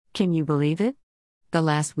Can you believe it? The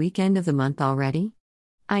last weekend of the month already?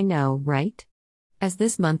 I know, right? As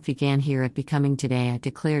this month began here at Becoming Today, I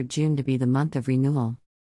declared June to be the month of renewal.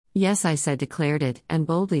 Yes, I said declared it, and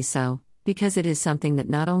boldly so, because it is something that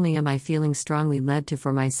not only am I feeling strongly led to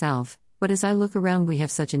for myself, but as I look around, we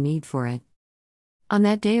have such a need for it. On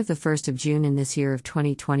that day of the 1st of June in this year of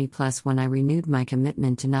 2020 plus, when I renewed my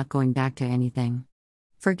commitment to not going back to anything.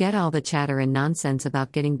 Forget all the chatter and nonsense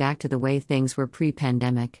about getting back to the way things were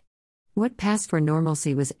pre-pandemic. What passed for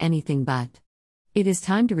normalcy was anything but. It is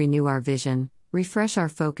time to renew our vision, refresh our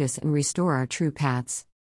focus, and restore our true paths.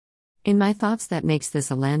 In my thoughts, that makes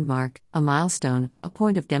this a landmark, a milestone, a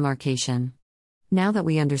point of demarcation. Now that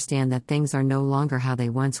we understand that things are no longer how they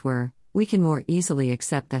once were, we can more easily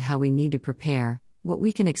accept that how we need to prepare, what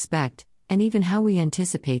we can expect, and even how we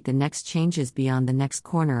anticipate the next changes beyond the next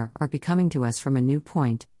corner are becoming to us from a new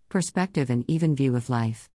point, perspective, and even view of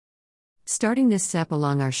life. Starting this step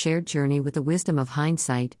along our shared journey with the wisdom of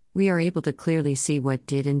hindsight, we are able to clearly see what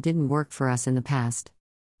did and didn't work for us in the past.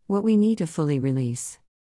 What we need to fully release.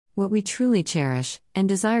 What we truly cherish and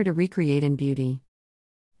desire to recreate in beauty.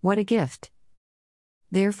 What a gift!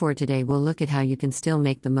 Therefore, today we'll look at how you can still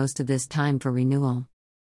make the most of this time for renewal.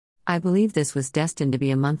 I believe this was destined to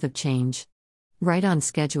be a month of change. Right on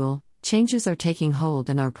schedule, changes are taking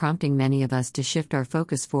hold and are prompting many of us to shift our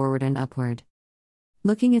focus forward and upward.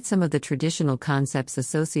 Looking at some of the traditional concepts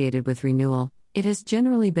associated with renewal, it has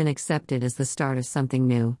generally been accepted as the start of something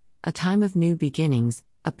new, a time of new beginnings,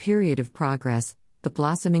 a period of progress, the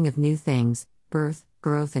blossoming of new things, birth,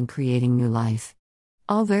 growth, and creating new life.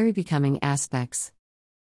 All very becoming aspects.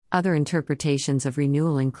 Other interpretations of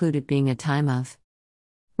renewal included being a time of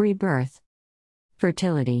rebirth,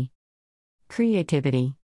 fertility,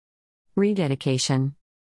 creativity, rededication,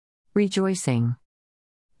 rejoicing,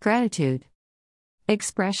 gratitude,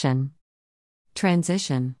 expression,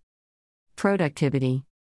 transition, productivity.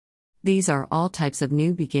 These are all types of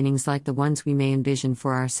new beginnings like the ones we may envision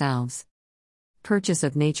for ourselves. Purchase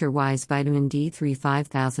of Nature-Wise Vitamin D3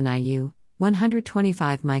 5000 IU,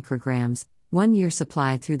 125 micrograms, 1 year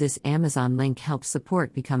supply through this Amazon link helps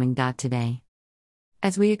support Becoming Today.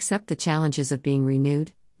 As we accept the challenges of being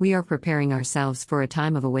renewed, we are preparing ourselves for a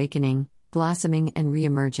time of awakening, blossoming, and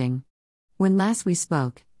re-emerging. When last we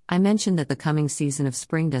spoke, I mentioned that the coming season of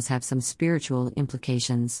spring does have some spiritual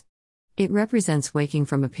implications. It represents waking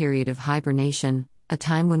from a period of hibernation, a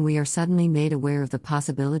time when we are suddenly made aware of the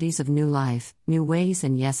possibilities of new life, new ways,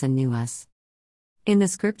 and yes, a new us. In the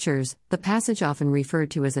scriptures, the passage often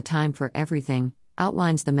referred to as a time for everything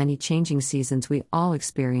outlines the many changing seasons we all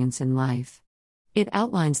experience in life. It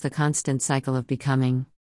outlines the constant cycle of becoming.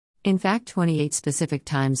 In fact, 28 specific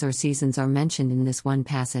times or seasons are mentioned in this one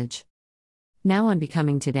passage. Now on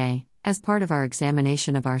Becoming Today, as part of our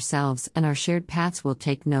examination of ourselves and our shared paths, we'll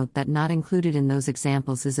take note that not included in those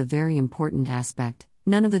examples is a very important aspect.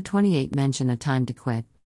 None of the 28 mention a time to quit.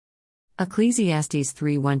 Ecclesiastes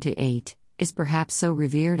 3:1-8 is perhaps so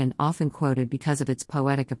revered and often quoted because of its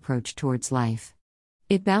poetic approach towards life.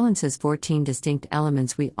 It balances 14 distinct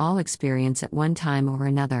elements we all experience at one time or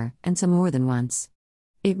another, and some more than once.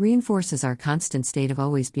 It reinforces our constant state of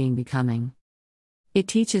always being becoming. It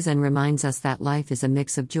teaches and reminds us that life is a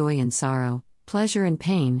mix of joy and sorrow, pleasure and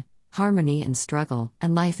pain, harmony and struggle,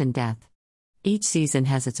 and life and death. Each season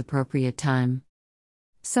has its appropriate time.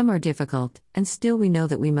 Some are difficult, and still we know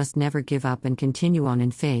that we must never give up and continue on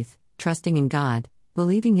in faith, trusting in God,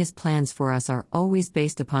 believing His plans for us are always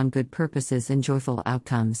based upon good purposes and joyful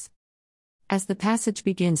outcomes. As the passage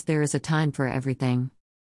begins, there is a time for everything.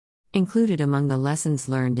 Included among the lessons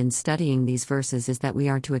learned in studying these verses is that we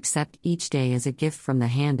are to accept each day as a gift from the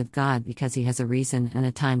hand of God because He has a reason and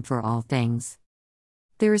a time for all things.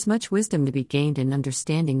 There is much wisdom to be gained in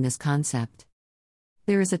understanding this concept.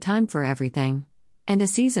 There is a time for everything, and a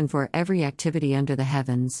season for every activity under the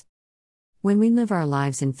heavens. When we live our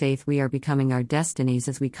lives in faith, we are becoming our destinies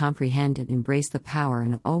as we comprehend and embrace the power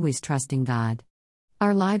and always trusting God.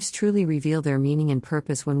 Our lives truly reveal their meaning and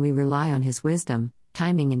purpose when we rely on His wisdom,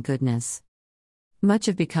 timing, and goodness. Much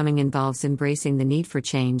of becoming involves embracing the need for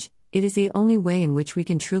change. It is the only way in which we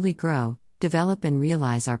can truly grow, develop, and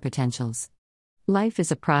realize our potentials. Life is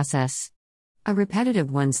a process. A repetitive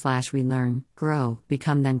one / we learn, grow,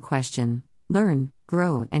 become, then question, learn,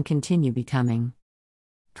 grow, and continue becoming.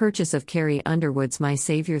 Purchase of Carrie Underwood's My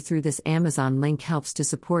Savior through this Amazon link helps to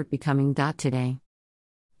support Becoming Today.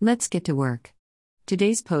 Let's get to work.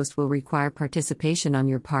 Today's post will require participation on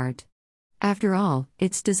your part. After all,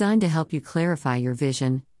 it's designed to help you clarify your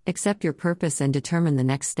vision, accept your purpose, and determine the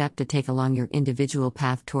next step to take along your individual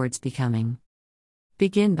path towards becoming.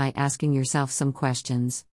 Begin by asking yourself some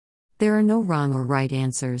questions. There are no wrong or right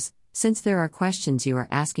answers, since there are questions you are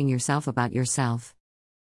asking yourself about yourself.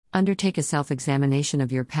 Undertake a self-examination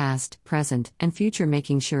of your past, present, and future,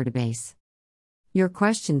 making sure to base your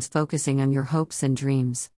questions focusing on your hopes and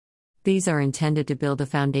dreams. These are intended to build a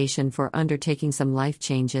foundation for undertaking some life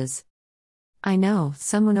changes. I know,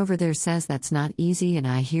 someone over there says that's not easy, and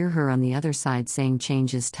I hear her on the other side saying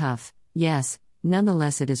change is tough. Yes,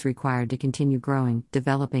 nonetheless it is required to continue growing,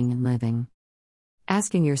 developing, and living.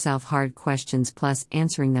 Asking yourself hard questions plus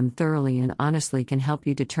answering them thoroughly and honestly can help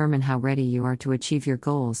you determine how ready you are to achieve your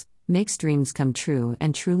goals, make dreams come true,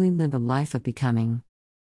 and truly live a life of becoming.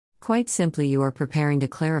 Quite simply, you are preparing to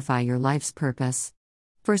clarify your life's purpose.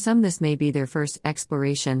 For some, this may be their first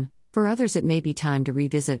exploration, for others, it may be time to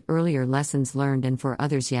revisit earlier lessons learned, and for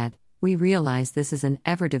others yet, we realize this is an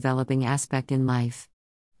ever-developing aspect in life.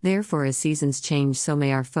 Therefore, as seasons change, so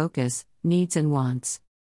may our focus, needs, and wants.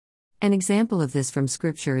 An example of this from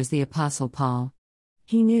Scripture is the Apostle Paul.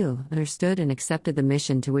 He knew, understood, and accepted the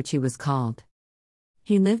mission to which he was called.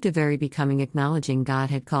 He lived a very becoming, acknowledging God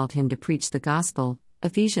had called him to preach the gospel,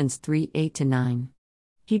 Ephesians 3:8-9.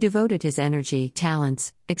 He devoted his energy,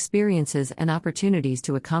 talents, experiences, and opportunities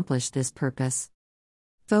to accomplish this purpose.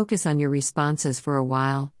 Focus on your responses for a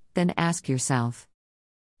while, then ask yourself,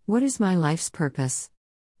 what is my life's purpose?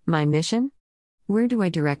 My mission? Where do I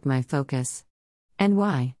direct my focus? And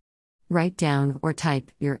why? Write down or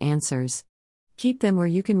type your answers. Keep them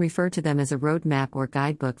where you can refer to them as a roadmap or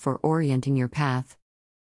guidebook for orienting your path.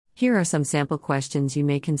 Here are some sample questions you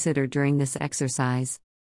may consider during this exercise.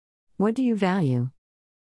 What do you value?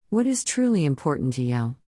 What is truly important to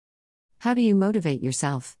you? How do you motivate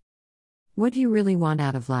yourself? What do you really want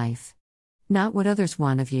out of life? Not what others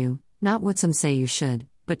want of you, not what some say you should,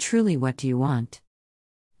 but truly what do you want?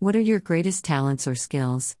 What are your greatest talents or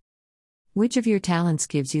skills? Which of your talents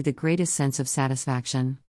gives you the greatest sense of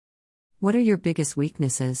satisfaction? What are your biggest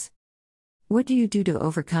weaknesses? What do you do to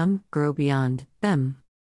overcome, grow beyond them?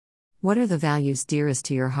 What are the values dearest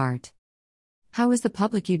to your heart? How is the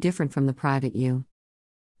public you different from the private you?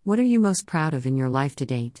 What are you most proud of in your life to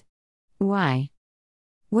date? Why?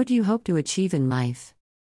 What do you hope to achieve in life?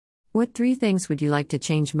 What 3 things would you like to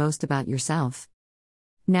change most about yourself?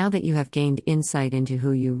 Now that you have gained insight into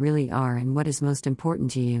who you really are and what is most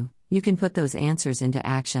important to you, you can put those answers into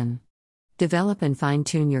action. Develop and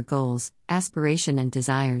fine-tune your goals, aspiration, and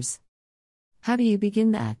desires. How do you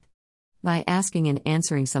begin that? By asking and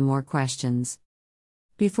answering some more questions.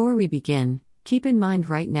 Before we begin, keep in mind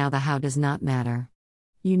right now the how does not matter.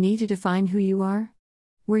 You need to define who you are,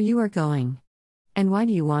 where you are going, and why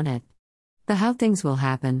do you want it. The how things will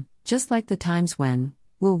happen, just like the times when,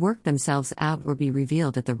 will work themselves out or be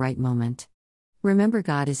revealed at the right moment. Remember,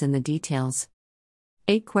 God is in the details.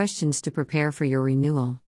 8 questions to prepare for your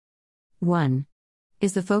renewal. 1.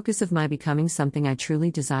 Is the focus of my becoming something I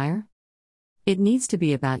truly desire? It needs to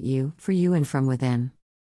be about you, for you, and from within.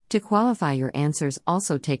 To qualify your answers,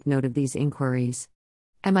 also take note of these inquiries.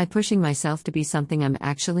 Am I pushing myself to be something I'm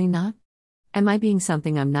actually not? Am I being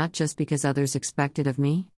something I'm not just because others expect it of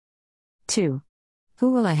me? 2.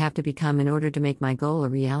 Who will I have to become in order to make my goal a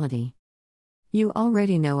reality? You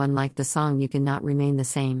already know, unlike the song, you cannot remain the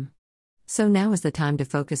same. So now is the time to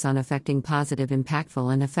focus on effecting positive,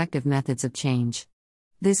 impactful, and effective methods of change.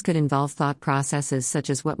 This could involve thought processes such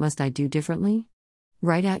as what must I do differently?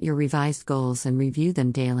 Write out your revised goals and review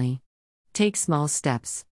them daily. Take small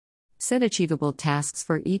steps. Set achievable tasks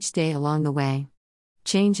for each day along the way.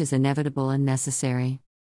 Change is inevitable and necessary.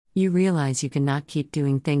 You realize you cannot keep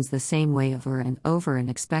doing things the same way over and over and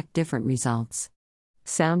expect different results.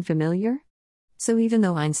 Sound familiar? So even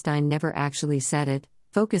though Einstein never actually said it,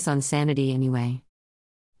 focus on sanity anyway.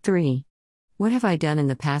 3. What have I done in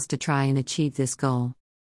the past to try and achieve this goal?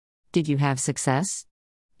 Did you have success?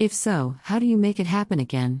 If so, how do you make it happen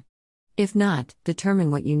again? If not,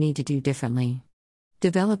 determine what you need to do differently.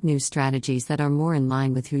 Develop new strategies that are more in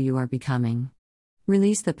line with who you are becoming.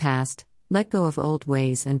 Release the past, let go of old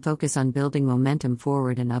ways, and focus on building momentum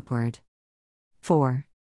forward and upward. 4.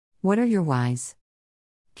 What are your whys?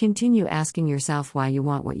 Continue asking yourself why you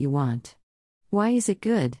want what you want. Why is it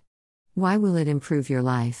good? Why will it improve your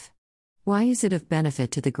life? Why is it of benefit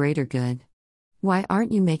to the greater good? Why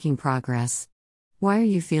aren't you making progress? Why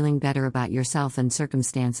are you feeling better about yourself and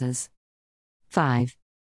circumstances? 5.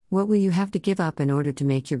 What will you have to give up in order to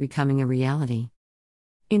make your becoming a reality?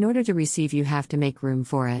 In order to receive, you have to make room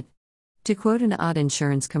for it. To quote an odd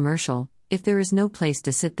insurance commercial, if there is no place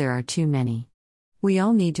to sit, there are too many. We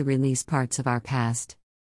all need to release parts of our past.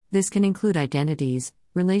 This can include identities,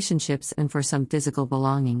 relationships, and for some physical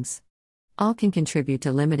belongings. All can contribute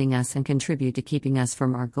to limiting us and contribute to keeping us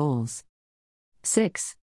from our goals.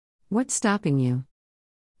 6. What's stopping you?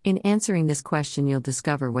 In answering this question, you'll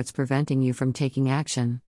discover what's preventing you from taking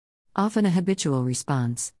action. Often a habitual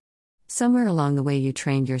response. Somewhere along the way, you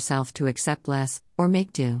trained yourself to accept less, or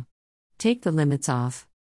make do. Take the limits off.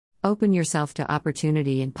 Open yourself to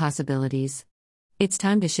opportunity and possibilities. It's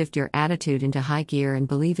time to shift your attitude into high gear and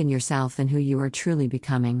believe in yourself and who you are truly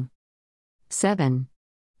becoming. 7.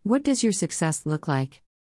 What does your success look like?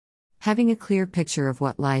 Having a clear picture of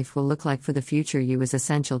what life will look like for the future you is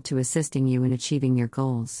essential to assisting you in achieving your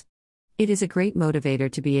goals. It is a great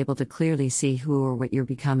motivator to be able to clearly see who or what you're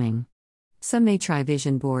becoming. Some may try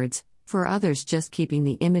vision boards, for others just keeping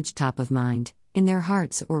the image top of mind, in their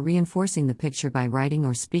hearts, or reinforcing the picture by writing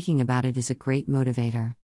or speaking about it is a great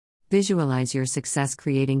motivator. Visualize your success,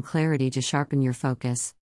 creating clarity to sharpen your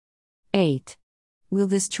focus. 8. Will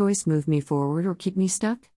this choice move me forward or keep me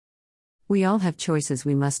stuck? We all have choices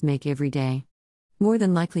we must make every day. More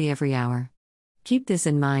than likely every hour. Keep this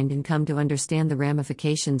in mind and come to understand the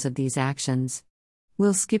ramifications of these actions.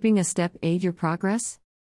 Will skipping a step aid your progress?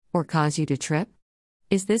 Or cause you to trip?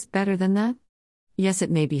 Is this better than that? Yes,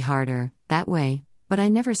 it may be harder, that way, but I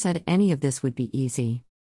never said any of this would be easy.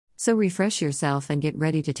 So refresh yourself and get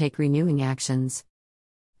ready to take renewing actions.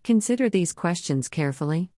 Consider these questions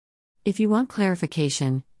carefully. If you want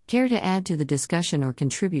clarification, care to add to the discussion or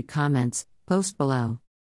contribute comments, post below.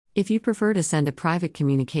 If you prefer to send a private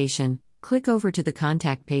communication, click over to the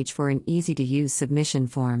contact page for an easy-to-use submission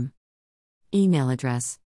form. Email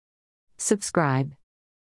address. Subscribe.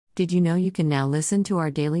 Did you know you can now listen to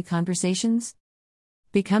our daily conversations?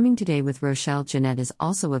 Becoming Today with Rochelle Jeanette is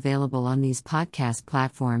also available on these podcast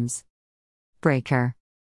platforms: Breaker,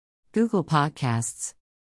 Google Podcasts,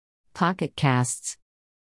 Pocket Casts,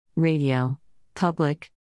 Radio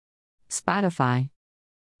Public, Spotify.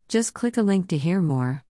 Just click a link to hear more.